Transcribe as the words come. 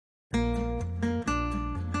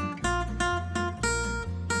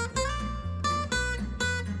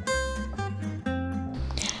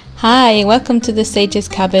Hi, welcome to the Sage's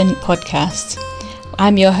Cabin podcast.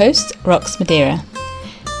 I'm your host, Rox Madeira.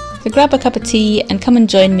 So grab a cup of tea and come and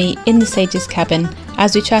join me in the Sage's Cabin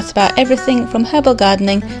as we chat about everything from herbal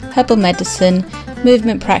gardening, herbal medicine,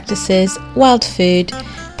 movement practices, wild food,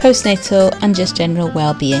 postnatal and just general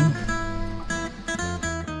well-being.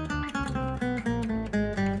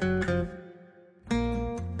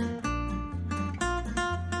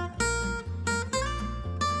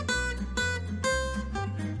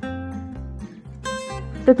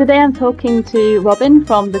 So today I'm talking to Robin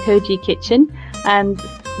from the Koji Kitchen, and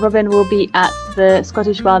Robin will be at the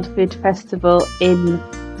Scottish Wild Food Festival in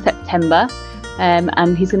September,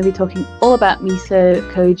 and he's going to be talking all about miso,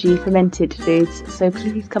 koji, fermented foods. So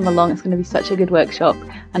please come along, it's going to be such a good workshop,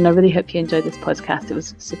 and I really hope you enjoyed this podcast. It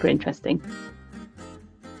was super interesting.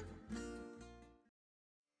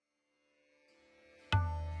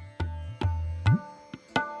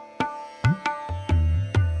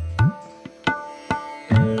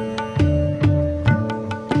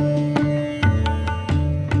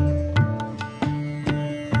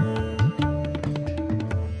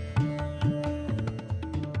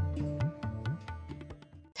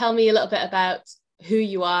 Tell me a little bit about who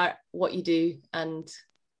you are, what you do, and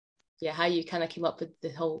how you kind of came up with the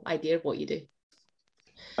whole idea of what you do.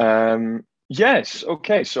 Yes.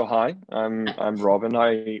 Okay. So hi, I'm Robin.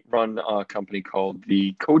 I run a company called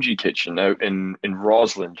the Koji Kitchen out in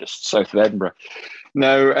Roslin, just south of Edinburgh.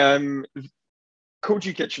 Now,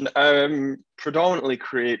 Koji Kitchen predominantly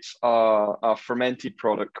creates a fermented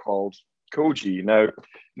product called Koji. Now,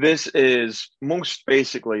 this is most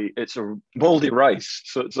basically, it's a moldy rice.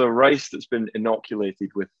 So it's a rice that's been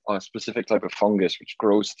inoculated with a specific type of fungus which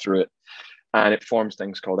grows through it, and it forms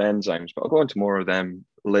things called enzymes. But I'll go into more of them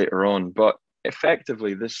later on. But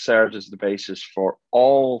effectively, this serves as the basis for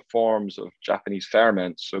all forms of Japanese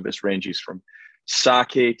ferments. So this ranges from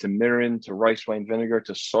sake to mirin to rice wine vinegar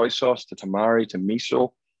to soy sauce to tamari to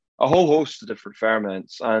miso, a whole host of different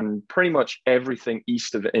ferments, and pretty much everything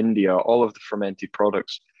east of India, all of the fermented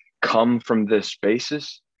products come from this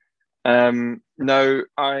basis. Now,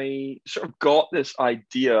 I sort of got this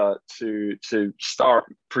idea to start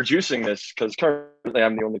producing this because currently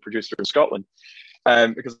I'm the only producer in Scotland,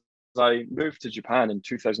 because I moved to Japan in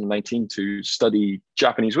 2019 to study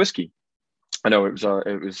Japanese whiskey. I know it was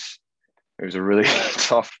a really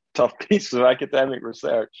tough piece of academic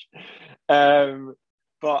research.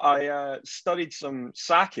 But I studied some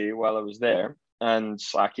sake while I was there, and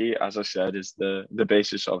sake, as I said, is the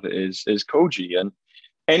basis of it is koji. And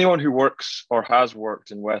anyone who works or has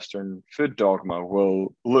worked in Western food dogma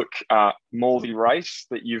will look at moldy rice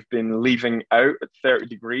that you've been leaving out at 30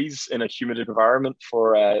 degrees in a humid environment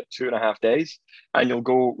for 2.5 days, and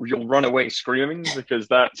you'll run away screaming because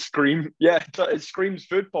it screams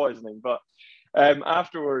food poisoning. But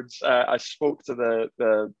afterwards, I spoke to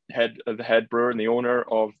the head brewer and the owner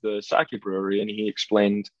of the sake brewery, and he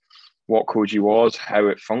explained what koji was, how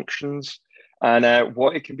it functions, and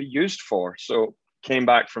what it can be used for. So came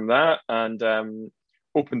back from that and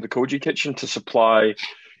opened the Koji Kitchen to supply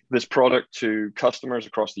this product to customers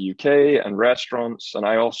across the UK and restaurants. And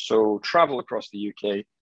I also travel across the UK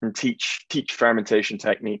and teach fermentation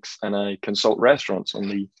techniques, and I consult restaurants on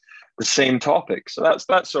the same topic. So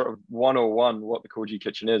that's sort of 101 what the Koji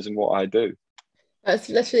Kitchen is and what I do. That's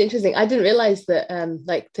really interesting. I didn't realize that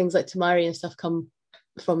like things like tamari and stuff come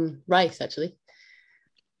from rice actually.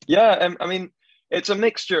 Yeah, I mean, it's a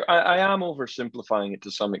mixture. I am oversimplifying it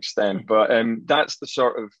to some extent, but that's the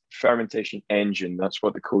sort of fermentation engine. That's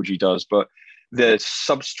what the koji does. But the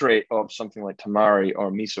substrate of something like tamari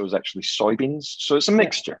or miso is actually soybeans. So it's a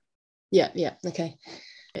mixture. Yeah. Okay,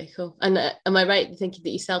 cool. And am I right in thinking that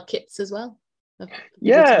you sell kits as well?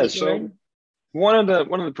 Yeah. So one of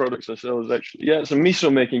the products I sell is actually, it's a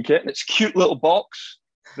miso making kit. It's a cute little box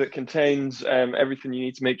that contains everything you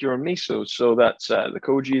need to make your own miso. So that's the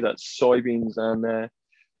koji, that's soybeans and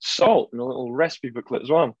salt, and a little recipe booklet as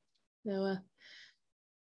well. Oh,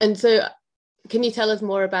 and so can you tell us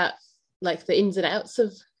more about like the ins and outs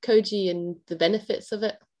of koji and the benefits of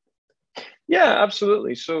it? Yeah,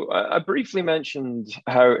 absolutely. So I briefly mentioned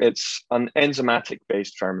how it's an enzymatic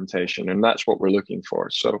based fermentation, and that's what we're looking for.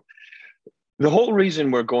 So the whole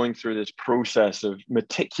reason we're going through this process of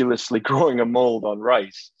meticulously growing a mold on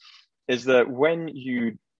rice is that when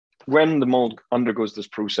the mold undergoes this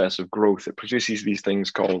process of growth, it produces these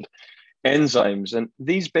things called enzymes, and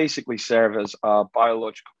these basically serve as a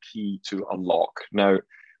biological key to a lock. Now,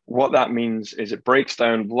 what that means is it breaks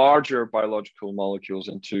down larger biological molecules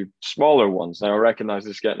into smaller ones. Now, I recognize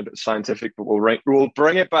this is getting a bit scientific, but we'll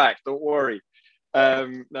bring it back. Don't worry.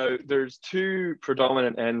 Now, there's two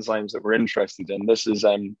predominant enzymes that we're interested in. This is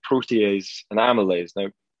protease and amylase. Now,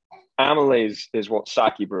 amylase is what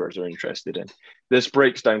sake brewers are interested in. This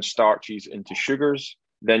breaks down starches into sugars.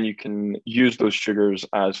 Then you can use those sugars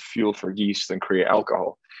as fuel for yeast and create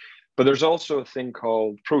alcohol. But there's also a thing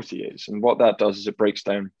called protease. And what that does is it breaks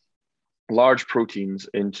down large proteins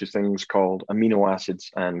into things called amino acids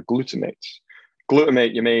and glutamates.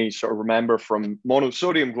 Glutamate, you may sort of remember from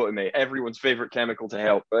monosodium glutamate, everyone's favorite chemical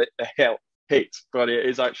to hate, but it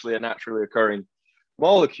is actually a naturally occurring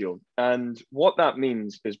molecule. And what that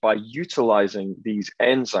means is by utilizing these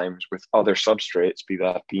enzymes with other substrates, be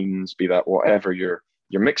that beans, be that whatever you're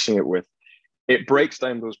mixing it with, it breaks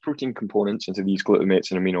down those protein components into these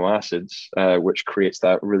glutamates and amino acids, which creates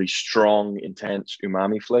that really strong, intense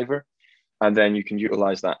umami flavor. And then you can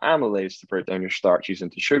utilize that amylase to break down your starches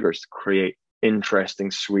into sugars to create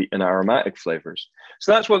interesting sweet and aromatic flavors.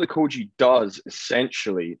 So that's what the koji does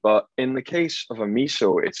essentially. But in the case of a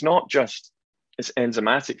miso, it's not just it's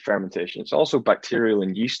enzymatic fermentation, it's also bacterial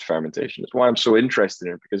and yeast fermentation. It's why I'm so interested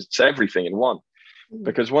in it, because it's everything in one.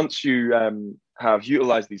 Because once you have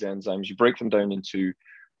utilized these enzymes, you break them down into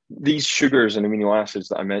these sugars and amino acids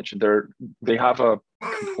that I mentioned. They have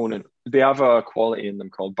a quality in them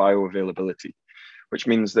called bioavailability, which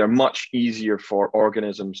means they're much easier for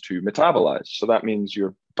organisms to metabolize. So that means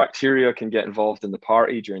your bacteria can get involved in the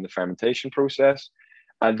party during the fermentation process,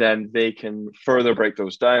 and then they can further break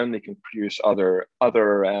those down. They can produce other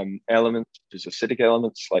elements, such as acidic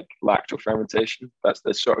elements like lactofermentation. That's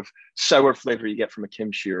the sort of sour flavor you get from a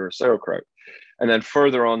kimchi or a sauerkraut. And then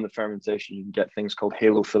further on the fermentation, you can get things called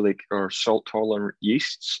halophilic or salt-tolerant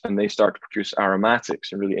yeasts, and they start to produce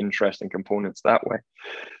aromatics and really interesting components that way.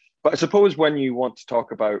 But I suppose when you want to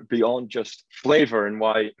talk about beyond just flavor and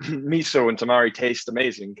why miso and tamari taste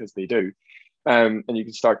amazing, because they do, and you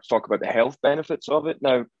can start to talk about the health benefits of it.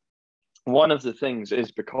 Now, one of the things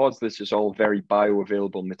is because this is all very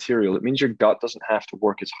bioavailable material, it means your gut doesn't have to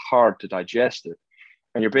work as hard to digest it.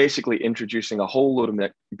 And you're basically introducing a whole load of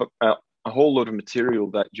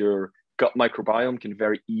material that your gut microbiome can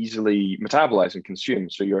very easily metabolize and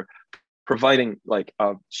consume. So you're providing like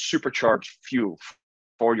a supercharged fuel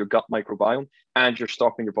for your gut microbiome, and you're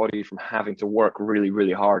stopping your body from having to work really,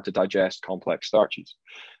 really hard to digest complex starches.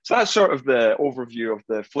 So that's sort of the overview of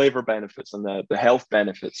the flavor benefits and the health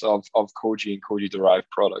benefits of koji and koji derived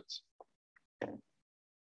products.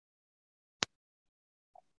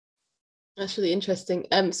 That's really interesting.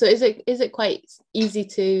 So is it quite easy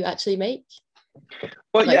to actually make?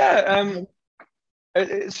 Well, yeah,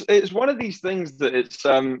 it's one of these things that it's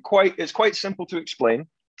quite simple to explain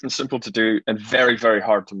and simple to do and very, very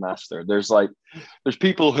hard to master. There's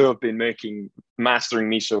people who have been mastering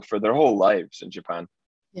miso for their whole lives in Japan.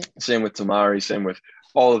 Yeah. Same with tamari, same with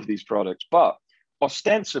all of these products. But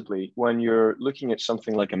ostensibly, when you're looking at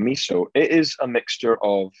something like a miso, it is a mixture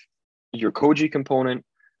of your koji component,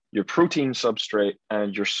 your protein substrate,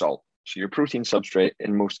 and your salt. So your protein substrate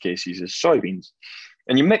in most cases is soybeans.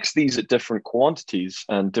 And you mix these at different quantities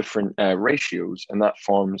and different ratios, and that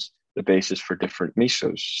forms the basis for different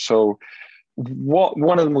misos. So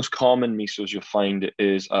one of the most common misos you'll find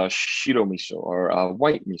is a shiro miso or a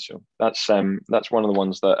white miso. That's one of the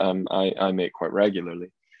ones that I make quite regularly.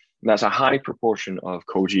 And that's a high proportion of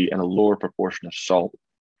koji and a lower proportion of salt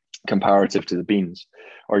comparative to the beans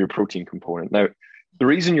or your protein component. Now, the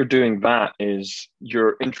reason you're doing that is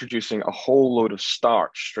you're introducing a whole load of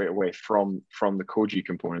starch straight away from the koji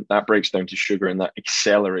component. That breaks down to sugar and that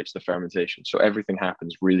accelerates the fermentation. So everything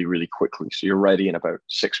happens really, really quickly. So you're ready in about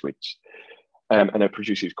 6 weeks. And it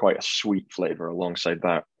produces quite a sweet flavor alongside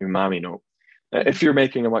that umami note. If you're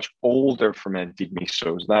making a much older fermented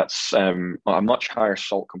misos, that's a much higher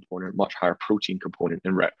salt component, much higher protein component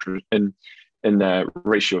in ratio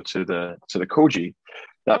to the koji.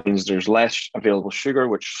 That means there's less available sugar,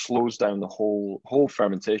 which slows down the whole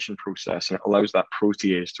fermentation process, and it allows that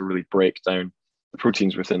protease to really break down the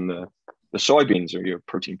proteins within the soybeans or your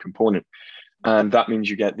protein component. And that means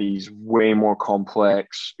you get these way more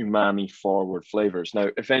complex umami forward flavors. Now,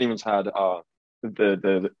 if anyone's had a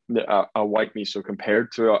white miso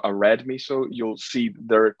compared to a red miso, you'll see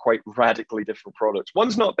they're quite radically different products.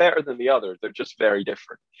 One's not better than the other; they're just very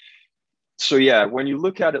different. So yeah, when you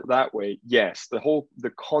look at it that way, yes, the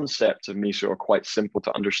concepts of miso are quite simple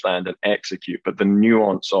to understand and execute, but the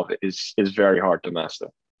nuance of it is very hard to master.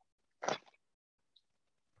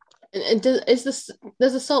 And does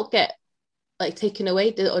the salt get like taken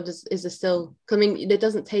away, or is it still? I mean, it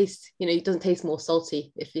doesn't taste more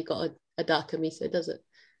salty if you've got a darker miso, does it?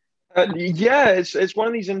 Yeah, it's one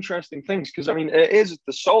of these interesting things because I mean the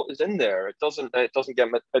salt is in there. It doesn't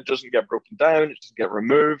get broken down. It doesn't get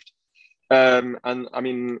removed. And I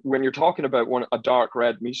mean, when you're talking about a dark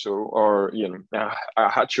red miso or a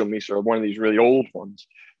hacho miso or one of these really old ones,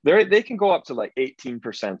 they can go up to like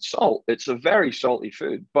 18% salt. It's a very salty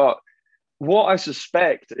food. But what I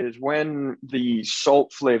suspect is when the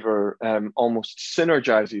salt flavor almost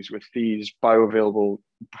synergizes with these bioavailable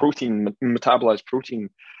metabolized protein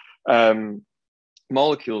um,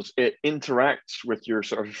 molecules, it interacts with your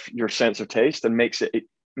sort of your sense of taste and makes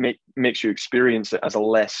you experience it as a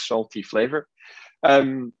less salty flavor.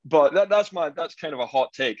 But that's kind of a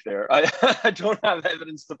hot take there. I don't have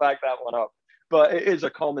evidence to back that one up, but it is a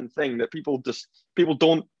common thing that people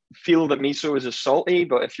don't feel that miso is as salty,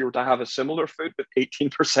 but if you were to have a similar food with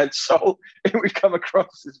 18% salt, it would come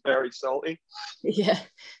across as very salty. Yeah,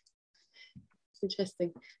 it's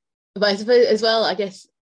interesting. But I suppose as well, I guess,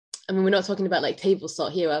 I mean, we're not talking about like table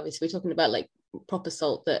salt here, obviously. We're talking about like proper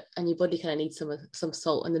salt and your body kind of needs some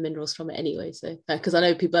salt and the minerals from it anyway. So, because I know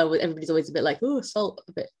everybody's always a bit like, oh, salt,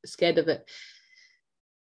 a bit scared of it.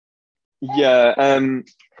 Yeah,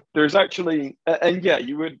 there's actually, and yeah,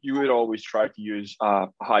 you would always try to use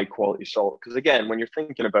high quality salt because again, when you're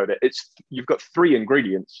thinking about it, you've got three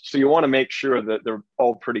ingredients, so you want to make sure that they're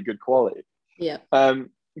all pretty good quality. Yeah.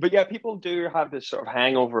 But yeah, people do have this sort of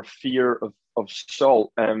hangover fear of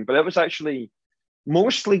salt, but it was actually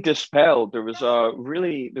mostly dispelled. There was a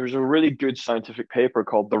really good scientific paper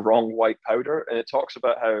called "The Wrong White Powder," and it talks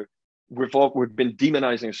about how we've been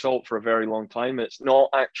demonizing salt for a very long time. It's not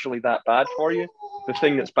actually that bad for you. The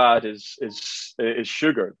thing that's bad is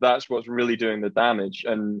sugar. That's what's really doing the damage,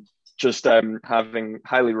 and just having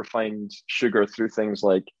highly refined sugar through things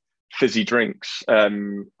like fizzy drinks,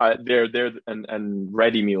 they're and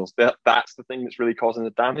ready meals. That's the thing that's really causing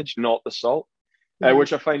the damage, not the salt,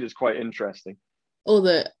 which I find is quite interesting.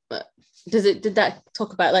 Did that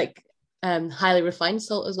talk about like highly refined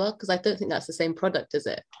salt as well? Because I don't think that's the same product, is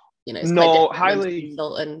it? It's no, highly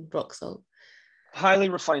salt and rock salt. Highly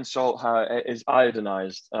refined salt is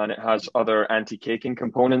iodinized and it has other anti-caking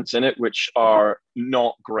components in it, which are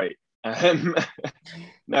not great.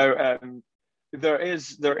 Now, there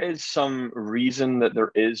is some reason that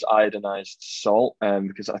there is iodinized salt,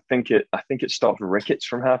 because I think it stopped rickets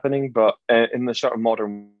from happening. But in the sort of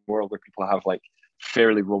modern world where people have like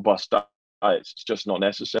fairly robust diets, it's just not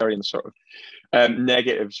necessary, and the sort of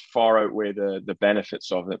negatives far outweigh the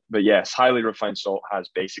benefits of it. But yes, highly refined salt has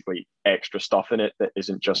basically extra stuff in it that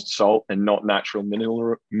isn't just salt and not natural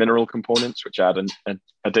mineral components, which add an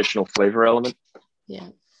additional flavor element. Yeah.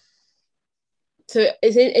 So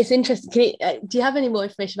it's interesting. Do you have any more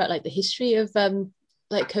information about like the history of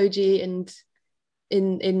like koji and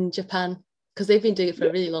in Japan? Because they've been doing it for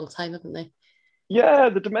a really long time, haven't they? Yeah,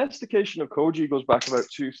 the domestication of koji goes back about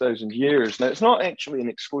 2,000 years. Now, it's not actually an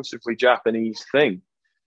exclusively Japanese thing.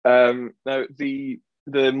 Now, the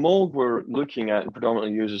mold we're looking at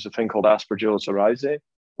predominantly uses a thing called Aspergillus oryzae,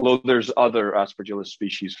 although there's other Aspergillus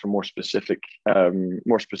species for more specific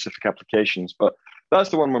applications. But that's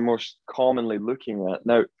the one we're most commonly looking at.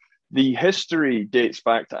 Now, the history dates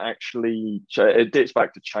back to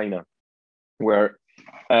China, where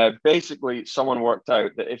basically someone worked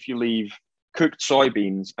out that if you leave cooked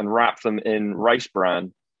soybeans and wrap them in rice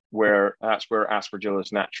bran, that's where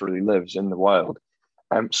Aspergillus naturally lives in the wild.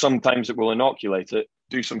 Sometimes it will inoculate it,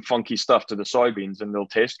 do some funky stuff to the soybeans, and they'll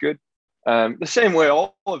taste good. The same way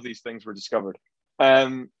all of these things were discovered.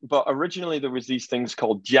 But originally there was these things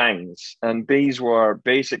called jangs, and these were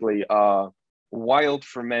basically a wild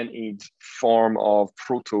fermented form of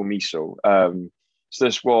proto-miso. So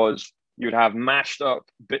this was, you'd have mashed up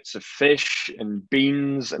bits of fish and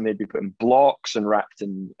beans, and they'd be put in blocks and wrapped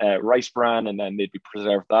in rice bran, and then they'd be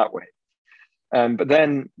preserved that way. But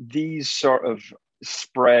then these sort of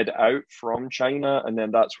spread out from China, and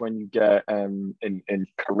then that's when you get in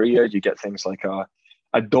Korea, you get things like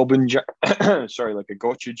a dobanjang, like a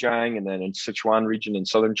gochujang, and then in Sichuan region in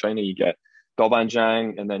southern China, you get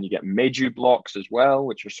dobanjang, and then you get meiju blocks as well,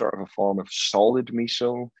 which are sort of a form of solid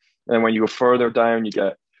miso. And then when you go further down, you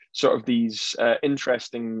get sort of these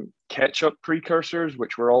interesting ketchup precursors,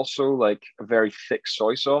 which were also like a very thick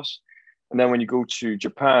soy sauce. And then when you go to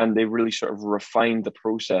Japan, they really sort of refined the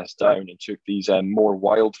process down and took these more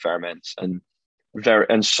wild ferments and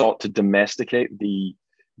sought to domesticate the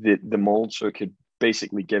mold so it could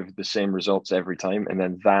basically give the same results every time. And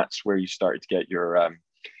then that's where you started to get your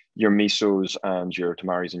misos and your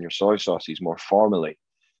tamaris and your soy sauces more formally.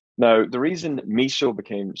 Now, the reason miso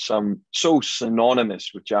became so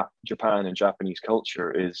synonymous with Japan and Japanese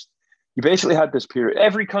culture is you basically had this period.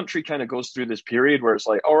 Every country kind of goes through this period where it's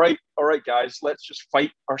like, all right, guys, let's just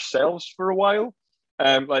fight ourselves for a while.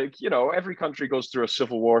 Every country goes through a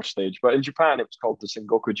civil war stage, but in Japan, it was called the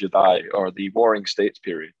Sengoku Jidai, or the Warring States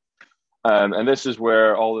period. And this is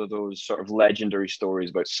where all of those sort of legendary stories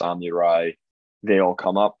about samurai, they all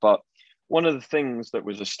come up. But one of the things that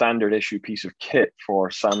was a standard issue piece of kit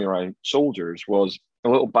for samurai soldiers was a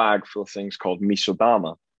little bag full of things called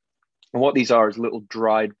misodama. And what these are is little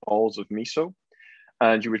dried balls of miso.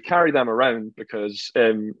 And you would carry them around because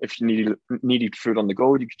if you needed food on the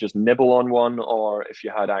go, you could just nibble on one, or if you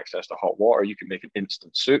had access to hot water, you could make an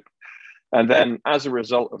instant soup. And then as a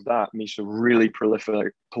result of that, miso really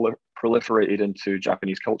proliferated into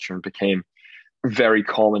Japanese culture and became very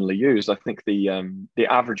commonly used. I think the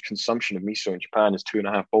average consumption of miso in Japan is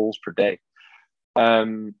 2.5 bowls per day.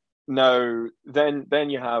 Now, then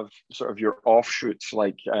you have sort of your offshoots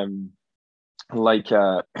like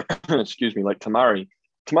excuse me, like tamari.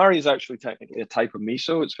 Tamari is actually technically a type of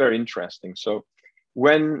miso. It's very interesting. So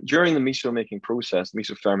during the miso making process,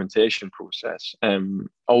 miso fermentation process,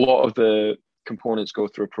 a lot of the components go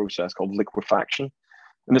through a process called liquefaction.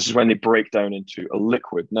 And this is when they break down into a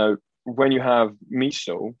liquid. Now, when you have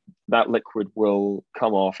miso, that liquid will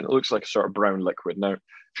come off and it looks like a sort of brown liquid. Now,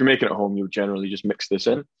 if you're making it at home, you'll generally just mix this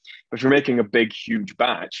in. But if you're making a big, huge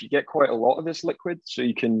batch, you get quite a lot of this liquid. So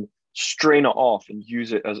you can strain it off and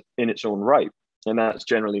use it as in its own right. And that's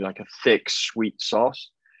generally like a thick, sweet sauce.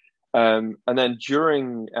 And then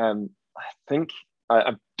during, I think,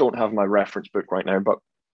 I don't have my reference book right now, but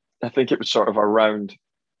I think it was sort of around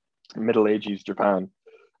Middle Ages Japan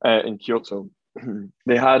in Kyoto.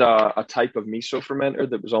 They had a type of miso fermenter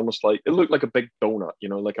that was almost like, it looked like a big donut,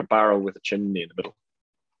 like a barrel with a chimney in the middle.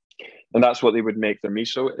 And that's what they would make their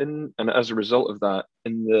miso in. And as a result of that,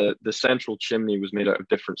 in the central chimney was made out of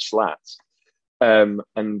different slats. And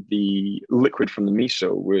the liquid from the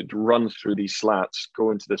miso would run through these slats,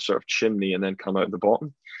 go into this sort of chimney, and then come out the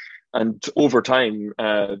bottom. And over time,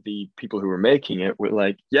 the people who were making it were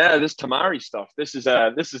like, yeah, this tamari stuff, this is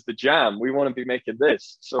the jam. We want to be making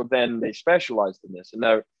this. So then they specialized in this. And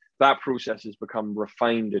now that process has become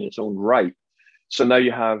refined in its own right. So now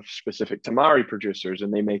you have specific tamari producers,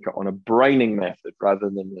 and they make it on a brining method rather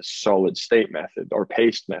than the solid state method or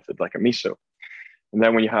paste method like a miso. And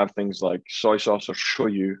then when you have things like soy sauce or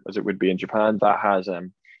shoyu, as it would be in Japan, that has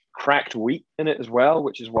cracked wheat in it as well,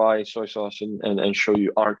 which is why soy sauce and shoyu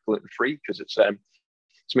aren't gluten-free, because it's a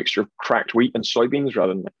mixture of cracked wheat and soybeans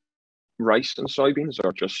rather than rice and soybeans,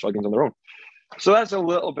 or just soybeans on their own. So that's a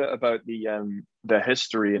little bit about the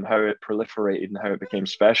history and how it proliferated and how it became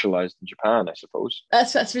specialized in Japan, I suppose.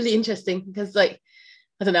 That's really interesting because, like,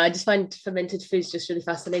 I don't know, I just find fermented foods just really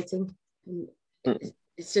fascinating.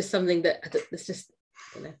 It's just something that it's just,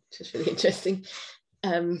 it's just really interesting.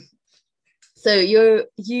 So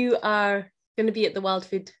you are going to be at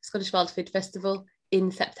the Scottish Wild Food Festival in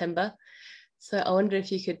September. So I wonder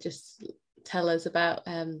if you could just tell us about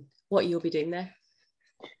what you'll be doing there.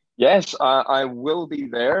 Yes, I will be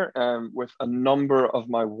there with a number of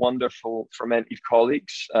my wonderful fermentive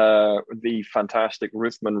colleagues, the fantastic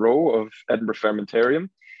Ruth Monroe of Edinburgh Fermentarium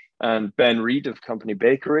and Ben Reed of Company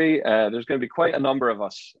Bakery. There's going to be quite a number of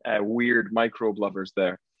us weird microbe lovers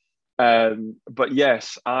there. But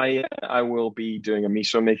yes, I will be doing a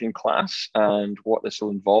miso making class, and what this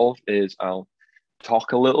will involve is I'll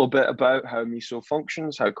talk a little bit about how miso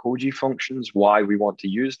functions, how koji functions, why we want to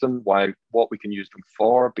use them, what we can use them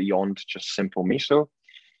for beyond just simple miso.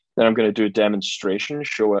 Then I'm going to do a demonstration,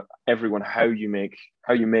 show everyone how you make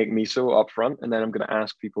miso up front, and then I'm going to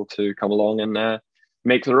ask people to come along and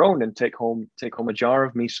make their own and take home a jar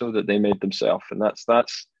of miso that they made themselves. And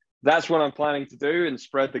that's what I'm planning to do, and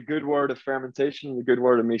spread the good word of fermentation, the good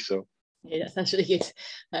word of miso. Yeah, that sounds really good.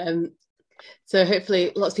 So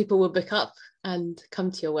hopefully lots of people will book up and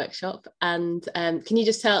come to your workshop. And can you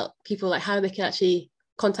just tell people like how they can actually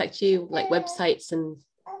contact you, like websites and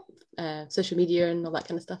social media and all that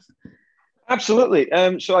kind of stuff? Absolutely.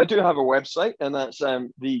 So I do have a website, and that's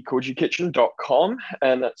thekojikitchen.com,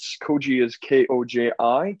 and that's Koji is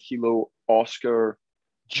Koji, Kilo Oscar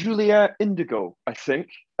Julia Indigo, I think.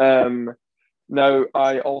 Now,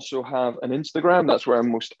 I also have an Instagram. That's where I'm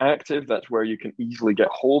most active. That's where you can easily get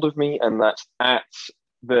hold of me, and that's at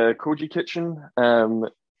the Koji Kitchen. At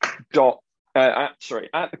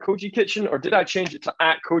the Koji Kitchen, or did I change it to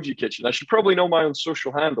at Koji Kitchen? I should probably know my own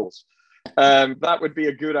social handles. That would be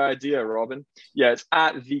a good idea, Robin. Yeah, it's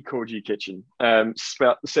at the Koji Kitchen.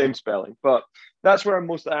 Same spelling, but that's where I'm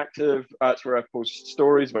most active. That's where I post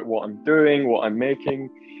stories about what I'm doing, what I'm making.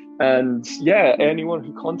 And yeah, anyone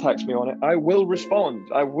who contacts me on it, I will respond.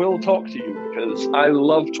 I will talk to you because I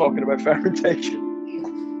love talking about fermentation.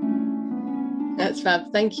 That's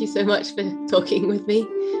fab. Thank you so much for talking with me.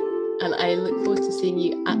 And I look forward to seeing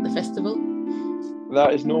you at the festival.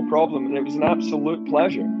 That is no problem. And it was an absolute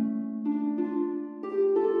pleasure.